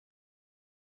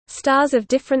Stars of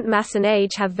different mass and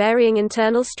age have varying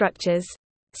internal structures.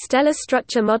 Stellar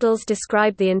structure models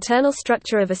describe the internal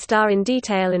structure of a star in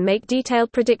detail and make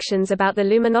detailed predictions about the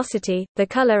luminosity, the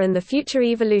color and the future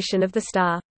evolution of the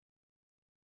star.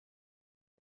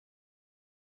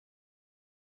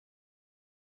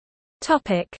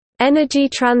 Energy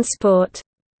transport.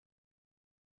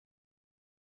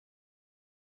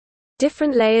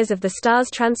 Different layers of the stars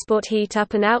transport heat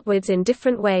up and outwards in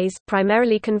different ways,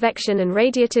 primarily convection and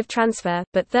radiative transfer,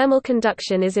 but thermal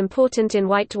conduction is important in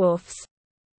white dwarfs.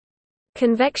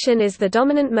 Convection is the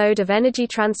dominant mode of energy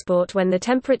transport when the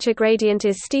temperature gradient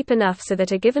is steep enough so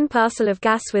that a given parcel of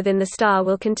gas within the star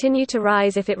will continue to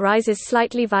rise if it rises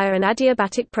slightly via an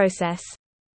adiabatic process.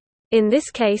 In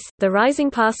this case, the rising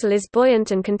parcel is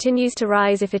buoyant and continues to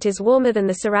rise if it is warmer than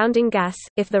the surrounding gas.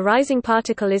 If the rising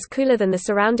particle is cooler than the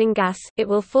surrounding gas, it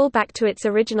will fall back to its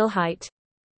original height.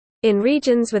 In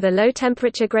regions with a low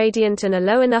temperature gradient and a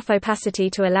low enough opacity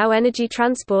to allow energy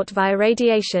transport via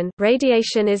radiation,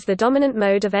 radiation is the dominant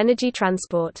mode of energy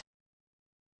transport.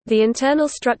 The internal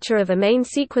structure of a main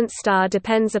sequence star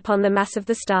depends upon the mass of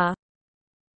the star.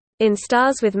 In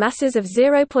stars with masses of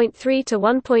 0.3 to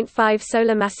 1.5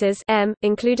 solar masses m,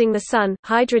 including the Sun,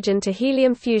 hydrogen to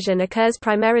helium fusion occurs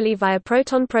primarily via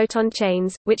proton-proton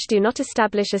chains, which do not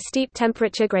establish a steep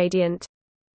temperature gradient.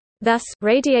 Thus,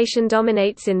 radiation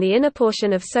dominates in the inner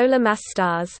portion of solar mass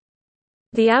stars.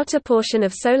 The outer portion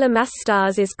of solar mass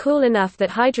stars is cool enough that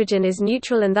hydrogen is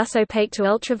neutral and thus opaque to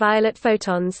ultraviolet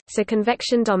photons, so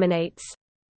convection dominates.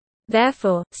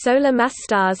 Therefore, solar mass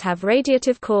stars have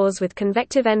radiative cores with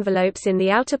convective envelopes in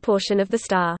the outer portion of the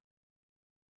star.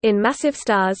 In massive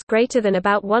stars greater than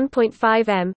about 1.5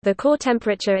 m, the core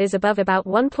temperature is above about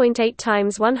 1.8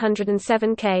 times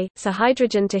 107 K, so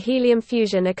hydrogen to helium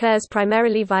fusion occurs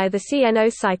primarily via the CNO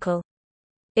cycle.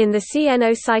 In the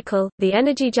CNO cycle, the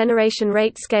energy generation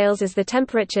rate scales as the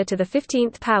temperature to the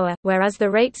 15th power, whereas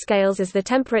the rate scales as the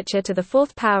temperature to the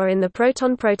 4th power in the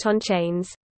proton-proton chains.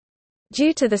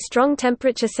 Due to the strong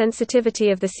temperature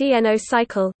sensitivity of the CNO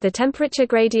cycle, the temperature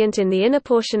gradient in the inner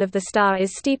portion of the star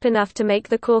is steep enough to make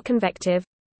the core convective.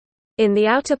 In the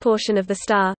outer portion of the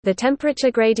star, the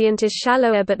temperature gradient is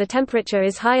shallower but the temperature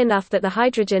is high enough that the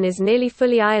hydrogen is nearly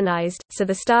fully ionized, so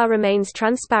the star remains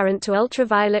transparent to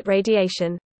ultraviolet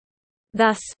radiation.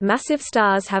 Thus, massive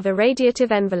stars have a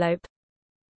radiative envelope.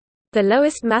 The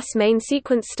lowest mass main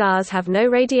sequence stars have no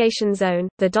radiation zone.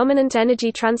 The dominant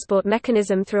energy transport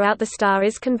mechanism throughout the star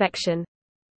is convection.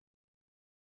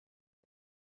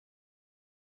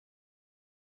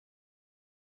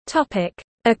 Topic: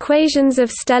 Equations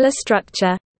of stellar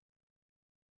structure.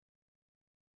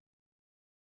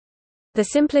 The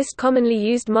simplest commonly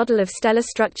used model of stellar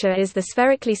structure is the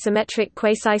spherically symmetric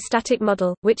quasi-static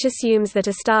model, which assumes that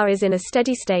a star is in a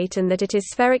steady state and that it is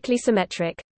spherically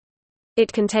symmetric.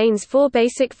 It contains four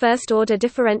basic first-order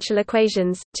differential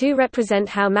equations, two represent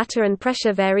how matter and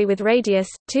pressure vary with radius,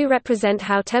 two represent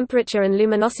how temperature and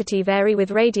luminosity vary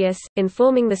with radius. In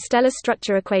forming the stellar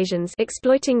structure equations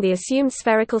exploiting the assumed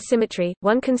spherical symmetry,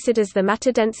 one considers the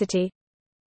matter density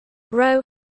ρ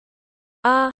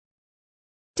r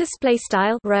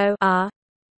 (ρ r),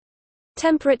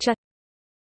 temperature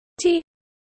T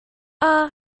r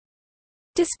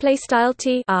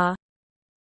 (T r),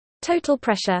 total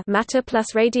pressure matter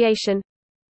plus radiation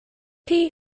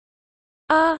P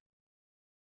r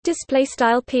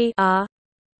 (P r),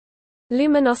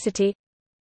 luminosity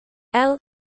L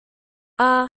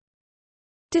r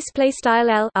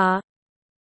 (L r),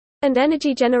 and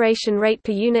energy generation rate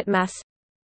per unit mass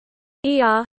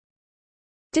ER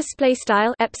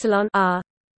epsilon r.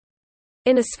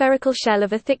 In a spherical shell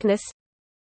of a thickness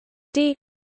d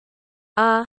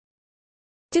r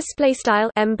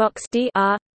 (m box d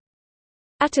r)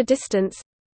 at a distance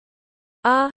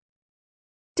r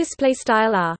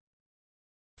 (r)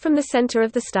 from the center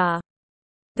of the star.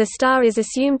 The star is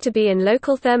assumed to be in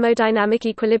local thermodynamic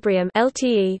equilibrium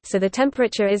 (LTE), so the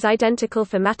temperature is identical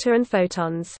for matter and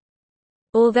photons.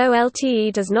 Although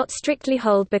LTE does not strictly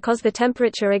hold because the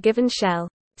temperature a given shell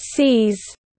sees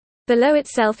below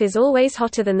itself is always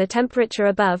hotter than the temperature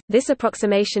above, this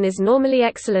approximation is normally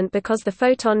excellent because the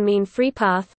photon mean free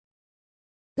path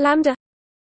lambda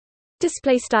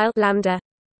lambda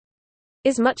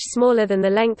is much smaller than the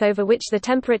length over which the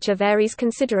temperature varies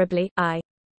considerably,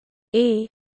 i.e.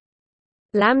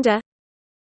 lambda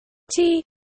t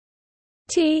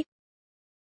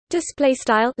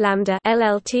lambda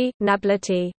LLT nabla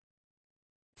t.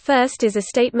 First is a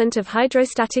statement of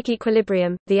hydrostatic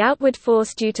equilibrium. The outward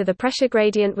force due to the pressure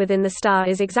gradient within the star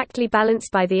is exactly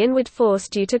balanced by the inward force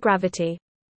due to gravity.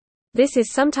 This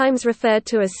is sometimes referred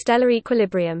to as stellar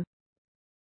equilibrium.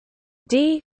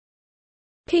 D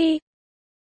P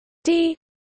d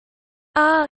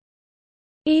r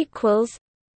equals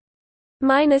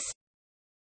minus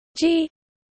g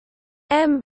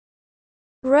m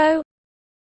rho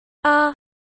r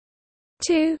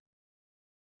 2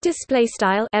 display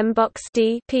style m box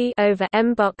d p over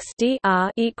m box d r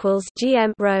equals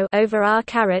gm rho over r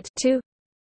caret 2,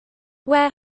 where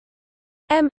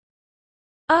m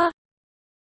r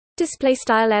display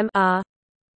style m r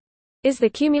is the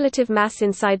cumulative mass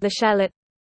inside the shell at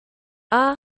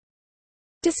r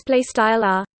display style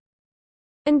r,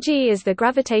 and g is the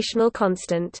gravitational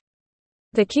constant.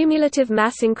 The cumulative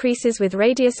mass increases with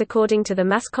radius according to the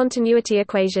mass continuity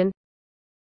equation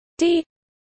d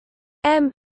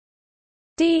m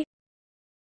d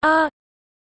r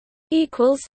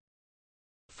equals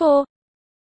 4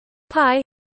 pi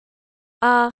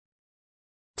r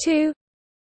 2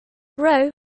 rho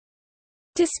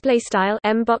display style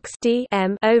m box d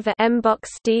m over m box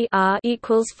d r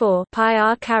equals 4 pi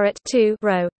r caret 2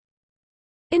 rho.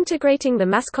 Integrating the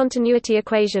mass continuity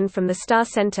equation from the star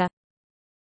center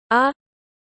r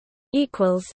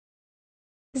equals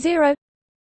 0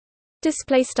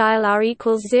 display style r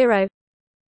equals 0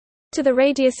 to the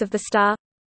radius of the star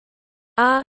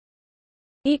r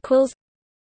equals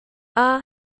r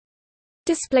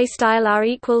display style r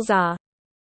equals r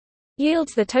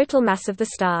yields the total mass of the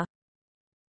star.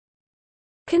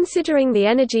 Considering the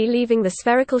energy leaving the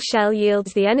spherical shell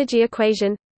yields the energy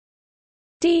equation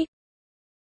d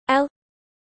l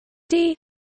d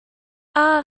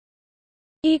r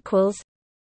equals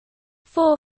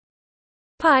 4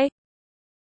 pi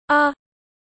r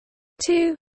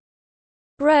 2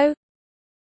 rho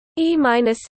e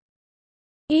minus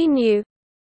e nu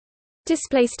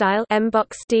display style m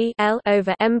box d l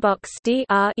over m box d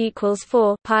r equals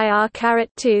 4 pi r caret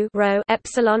 2 rho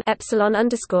epsilon epsilon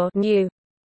underscore nu,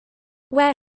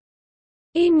 where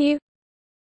e nu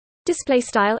display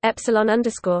style epsilon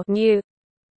underscore nu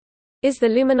is the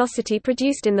luminosity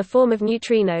produced in the form of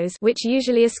neutrinos, which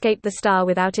usually escape the star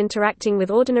without interacting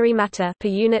with ordinary matter per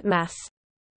unit mass.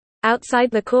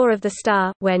 Outside the core of the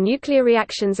star, where nuclear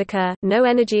reactions occur, no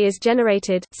energy is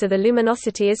generated, so the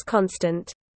luminosity is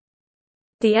constant.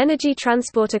 The energy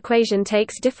transport equation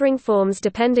takes differing forms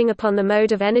depending upon the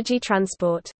mode of energy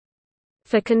transport.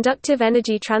 For conductive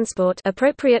energy transport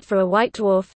appropriate for a white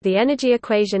dwarf, the energy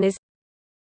equation is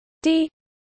d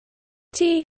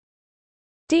t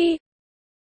d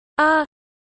r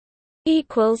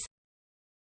equals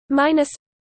minus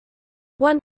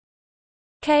 1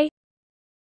 k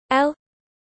l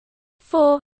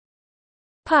 4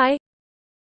 pi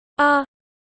r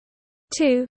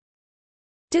 2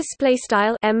 display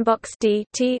style m box d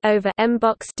t over m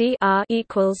box d r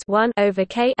equals 1 over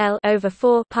k l over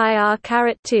 4 pi r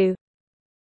caret 2,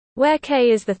 where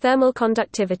k is the thermal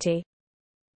conductivity.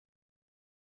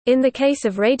 In the case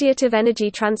of radiative energy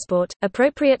transport,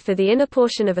 appropriate for the inner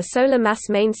portion of a solar mass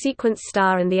main sequence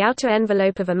star and the outer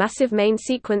envelope of a massive main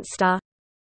sequence star,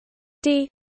 d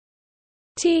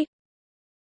t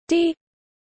d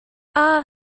r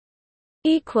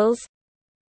equals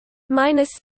minus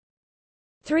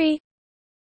 3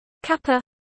 kappa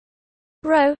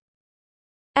rho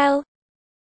l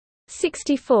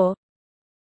 64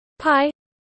 pi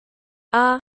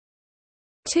r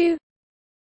 2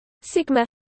 sigma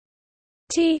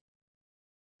t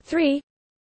 3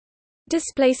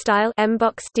 display style m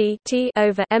box d t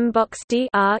over m box d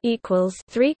r equals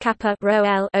 3 kappa rho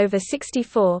l over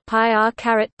 64 pi r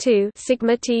caret 2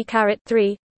 sigma t caret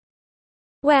 3,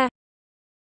 where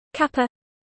kappa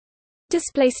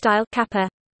display style kappa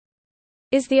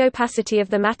is the opacity of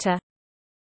the matter,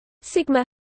 sigma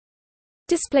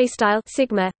display style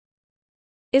sigma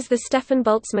is the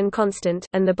Stefan-Boltzmann constant,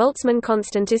 and the Boltzmann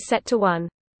constant is set to 1.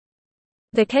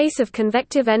 The case of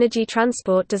convective energy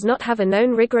transport does not have a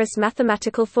known rigorous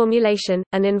mathematical formulation,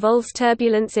 and involves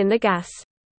turbulence in the gas.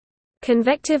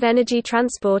 Convective energy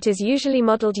transport is usually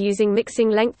modeled using mixing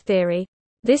length theory.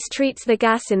 This treats the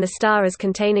gas in the star as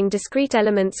containing discrete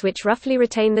elements which roughly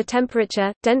retain the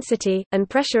temperature, density, and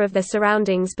pressure of their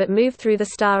surroundings but move through the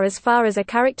star as far as a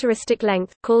characteristic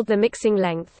length, called the mixing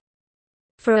length.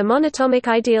 For a monatomic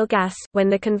ideal gas, when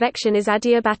the convection is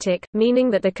adiabatic,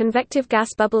 meaning that the convective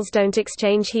gas bubbles don't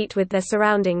exchange heat with their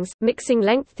surroundings, mixing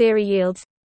length theory yields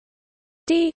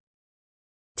d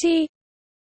t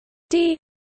d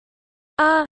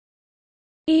r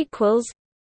equals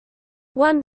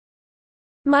 1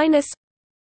 minus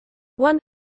 1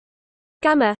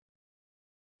 gamma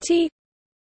t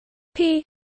p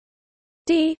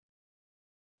d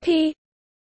p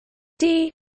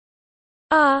d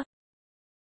r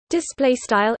Display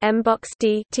style m box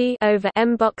d t over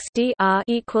m box d r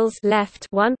equals left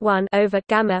 1 1 over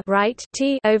gamma right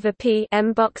t over p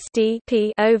m box d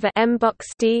p over m box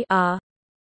d r,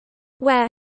 where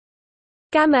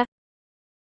gamma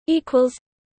equals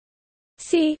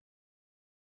c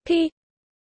p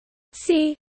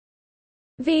c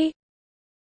v.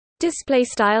 Display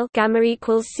style gamma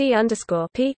equals c underscore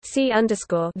p c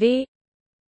underscore v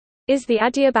is the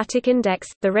adiabatic index,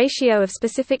 the ratio of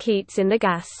specific heats in the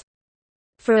gas.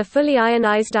 For a fully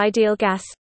ionized ideal gas,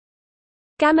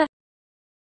 gamma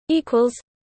equals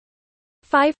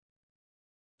 5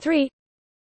 3.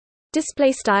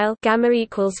 Display style gamma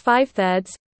equals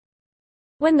 5/3.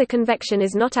 When the convection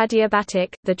is not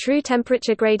adiabatic, the true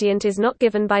temperature gradient is not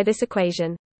given by this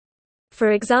equation.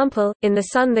 For example, in the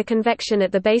Sun the convection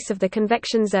at the base of the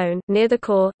convection zone, near the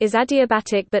core, is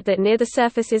adiabatic but that near the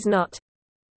surface is not.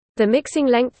 The mixing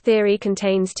length theory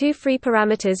contains two free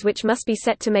parameters which must be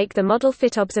set to make the model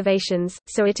fit observations,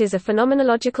 so it is a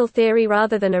phenomenological theory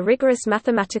rather than a rigorous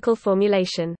mathematical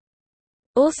formulation.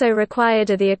 Also required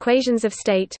are the equations of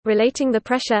state, relating the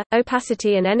pressure,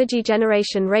 opacity and energy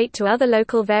generation rate to other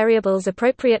local variables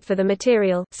appropriate for the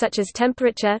material, such as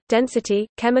temperature, density,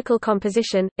 chemical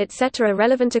composition, etc.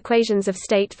 Relevant equations of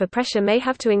state for pressure may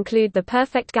have to include the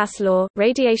perfect gas law,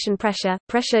 radiation pressure,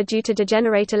 pressure due to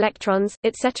degenerate electrons,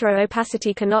 etc.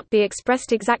 Opacity cannot be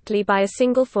expressed exactly by a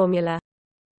single formula.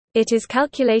 It is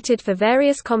calculated for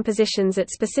various compositions at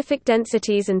specific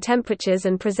densities and temperatures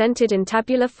and presented in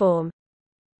tabular form.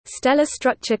 Stellar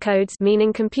structure codes,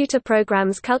 meaning computer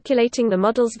programs calculating the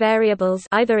model's variables,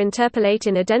 either interpolate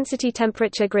in a density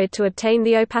temperature grid to obtain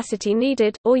the opacity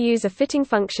needed, or use a fitting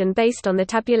function based on the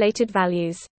tabulated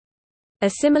values. A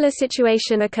similar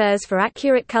situation occurs for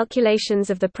accurate calculations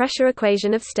of the pressure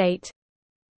equation of state.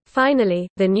 Finally,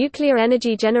 the nuclear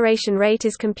energy generation rate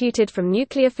is computed from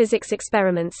nuclear physics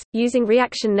experiments, using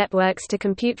reaction networks to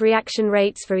compute reaction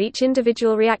rates for each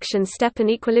individual reaction step and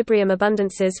equilibrium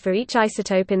abundances for each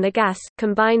isotope in the gas,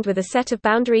 combined with a set of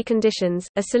boundary conditions.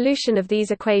 A solution of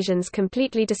these equations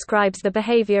completely describes the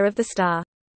behavior of the star.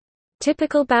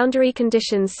 Typical boundary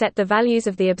conditions set the values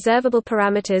of the observable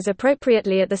parameters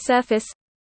appropriately at the surface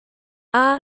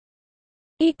r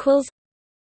equals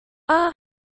r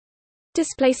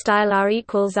display style r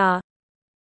equals r,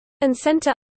 and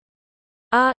center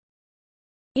r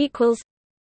equals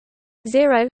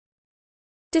 0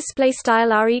 display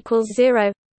style r equals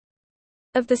 0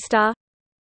 of the star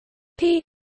p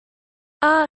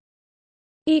r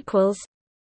equals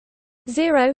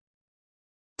 0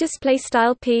 display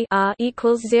style p r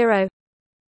equals 0,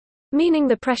 meaning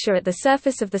the pressure at the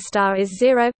surface of the star is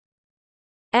 0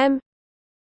 m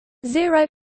 0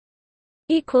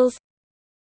 equals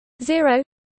 0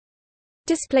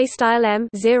 display style m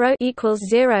 0 equals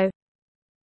 0.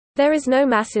 There is no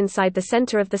mass inside the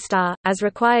center of the star, as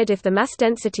required if the mass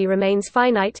density remains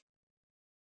finite.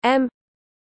 M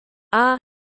r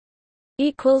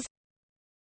equals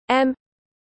m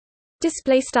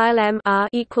display style m r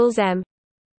equals m.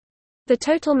 The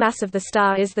total mass of the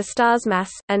star is the star's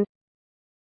mass, and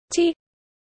T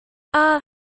r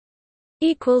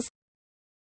equals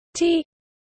T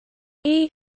e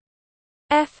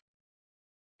f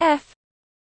f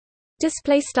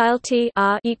display style T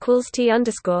r equals T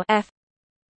underscore f.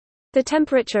 The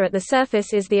temperature at the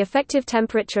surface is the effective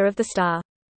temperature of the star.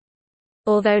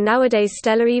 Although nowadays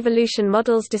stellar evolution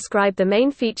models describe the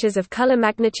main features of color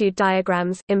magnitude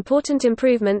diagrams, important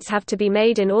improvements have to be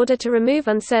made in order to remove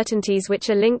uncertainties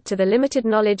which are linked to the limited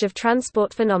knowledge of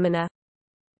transport phenomena.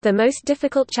 The most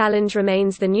difficult challenge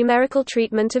remains the numerical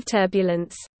treatment of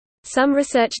turbulence. Some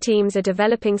research teams are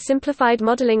developing simplified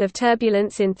modeling of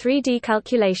turbulence in 3D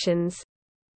calculations.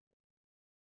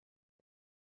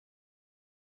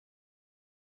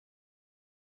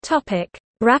 Topic: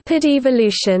 Rapid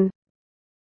evolution.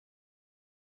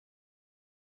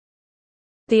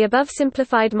 The above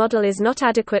simplified model is not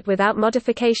adequate without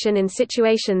modification in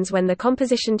situations when the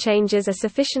composition changes are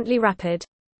sufficiently rapid.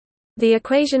 The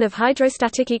equation of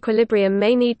hydrostatic equilibrium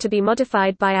may need to be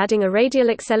modified by adding a radial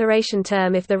acceleration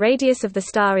term if the radius of the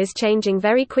star is changing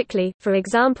very quickly, for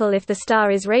example if the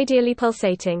star is radially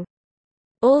pulsating.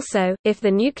 Also, if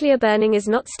the nuclear burning is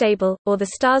not stable, or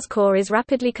the star's core is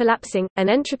rapidly collapsing, an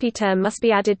entropy term must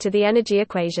be added to the energy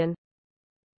equation.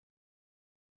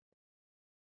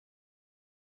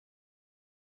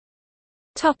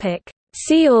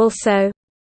 See also: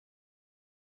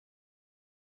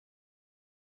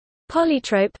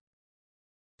 polytrope,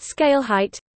 scale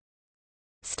height,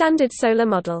 standard solar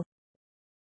model.